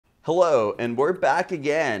Hello, and we're back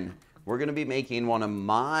again. We're gonna be making one of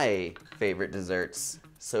my favorite desserts,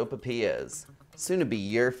 Sopapillas. Soon to be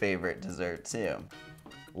your favorite dessert too.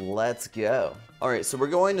 Let's go. All right, so we're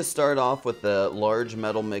going to start off with the large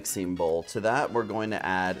metal mixing bowl. To that, we're going to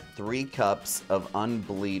add 3 cups of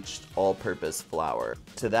unbleached all-purpose flour.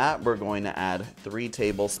 To that, we're going to add 3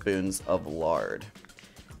 tablespoons of lard.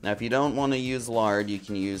 Now, if you don't want to use lard, you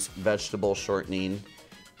can use vegetable shortening.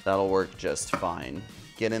 That'll work just fine.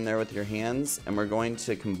 Get in there with your hands, and we're going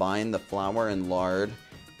to combine the flour and lard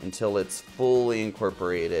until it's fully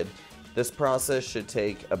incorporated. This process should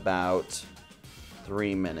take about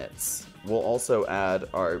 3 minutes. We'll also add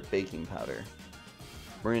our baking powder.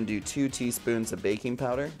 We're going to do 2 teaspoons of baking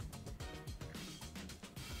powder,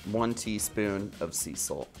 1 teaspoon of sea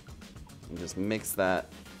salt, and just mix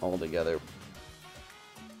that all together.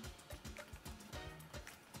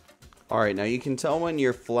 All right, now you can tell when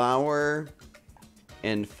your flour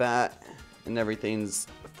and fat and everything's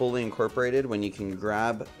fully incorporated when you can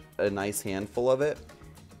grab a nice handful of it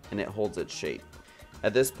and it holds its shape.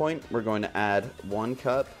 At this point, we're going to add 1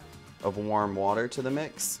 cup of warm water to the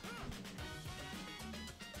mix.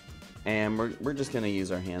 And we're just going to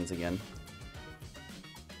use our hands again.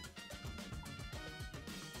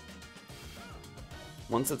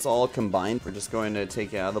 Once it's all combined, we're just going to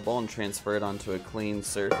take it out of the bowl and transfer it onto a clean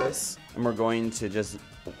surface. And we're going to just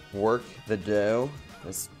work the dough.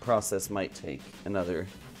 This process might take another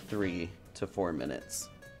 3 to 4 minutes.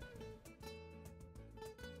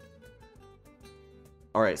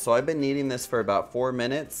 All right, so I've been kneading this for about 4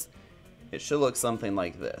 minutes. It should look something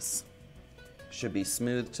like this. Should be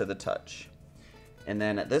smooth to the touch. And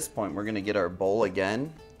then at this point, we're gonna get our bowl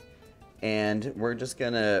again, and we're just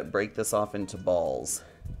gonna break this off into balls.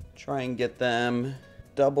 Try and get them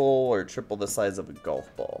double or triple the size of a golf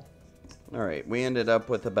ball. All right, we ended up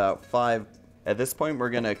with about 5. At this point,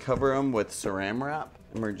 we're gonna cover them with saran wrap,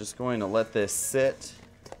 and we're just going to let this sit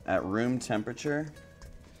at room temperature.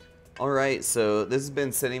 All right, so this has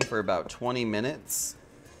been sitting for about 20 minutes.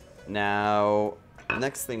 Now, the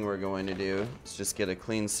next thing we're going to do is just get a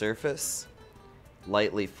clean surface,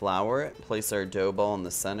 lightly flour it, place our dough ball in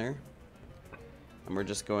the center, and we're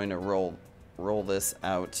just going to roll this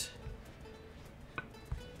out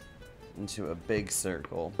into a big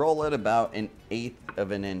circle. Roll it about 1/8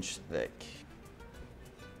 of an inch thick.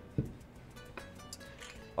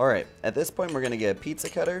 All right, at this point we're gonna get a pizza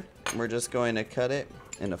cutter, and we're just going to cut it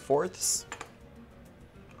into 4ths.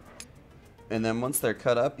 And then once they're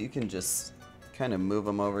cut up, you can just kind of move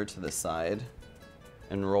them over to the side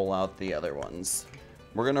and roll out the other ones.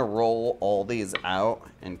 We're gonna roll all these out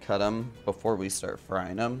and cut them before we start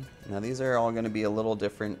frying them. Now these are all gonna be a little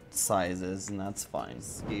different sizes, and that's fine.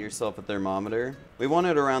 Get yourself a thermometer. We want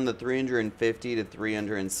it around the 350 to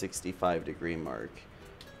 365 degree mark.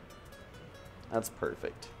 That's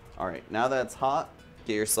perfect. All right, now that's hot,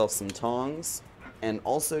 get yourself some tongs and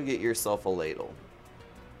also get yourself a ladle.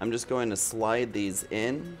 I'm just going to slide these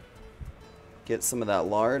in, get some of that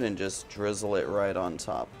lard and just drizzle it right on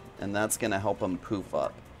top. And that's gonna help them poof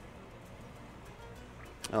up.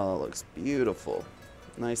 Oh, it looks beautiful.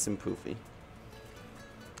 Nice and poofy.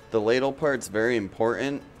 The ladle part's very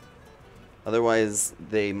important, otherwise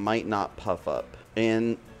they might not puff up.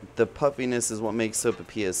 And the puffiness is what makes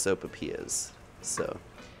sopapillas sopapillas. So,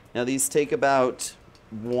 now these take about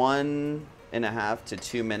 1.5 to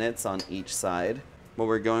 2 minutes on each side. What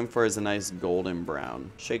we're going for is a nice golden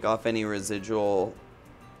brown. Shake off any residual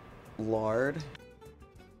lard.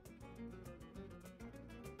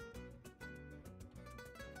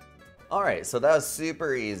 All right, so that was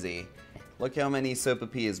super easy. Look how many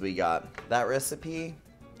sopapillas we got. That recipe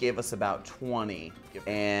gave us about 20.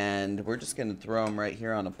 And we're just gonna throw them right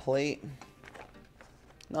here on a plate.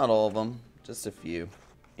 Not all of them, just a few.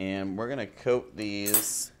 And we're gonna coat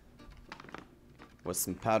these with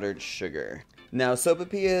some powdered sugar. Now,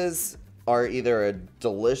 sopapillas are either a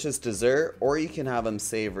delicious dessert or you can have them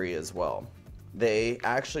savory as well. They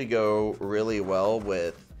actually go really well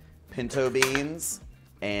with pinto beans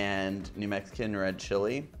and New Mexican red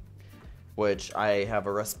chili, which I have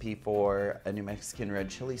a recipe for a New Mexican red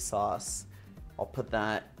chili sauce. I'll put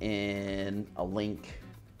that in a link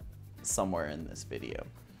somewhere in this video.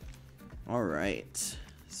 All right,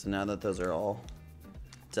 so now that those are all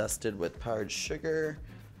dusted with powdered sugar,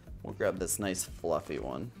 we'll grab this nice fluffy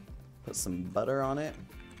one. Put some butter on it.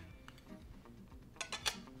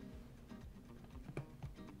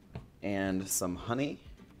 And some honey.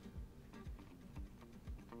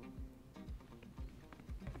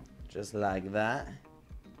 Just like that.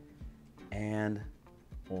 And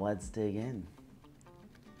let's dig in.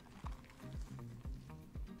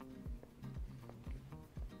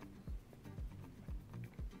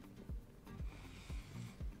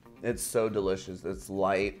 It's so delicious. It's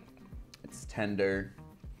light, it's tender,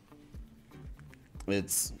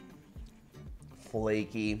 it's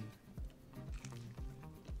flaky.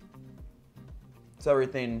 It's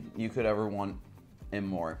everything you could ever want and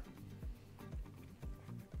more.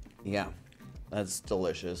 Yeah, that's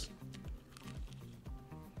delicious.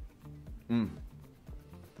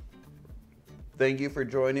 Thank you for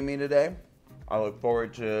joining me today. I look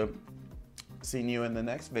forward to seeing you in the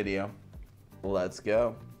next video. Let's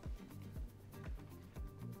go.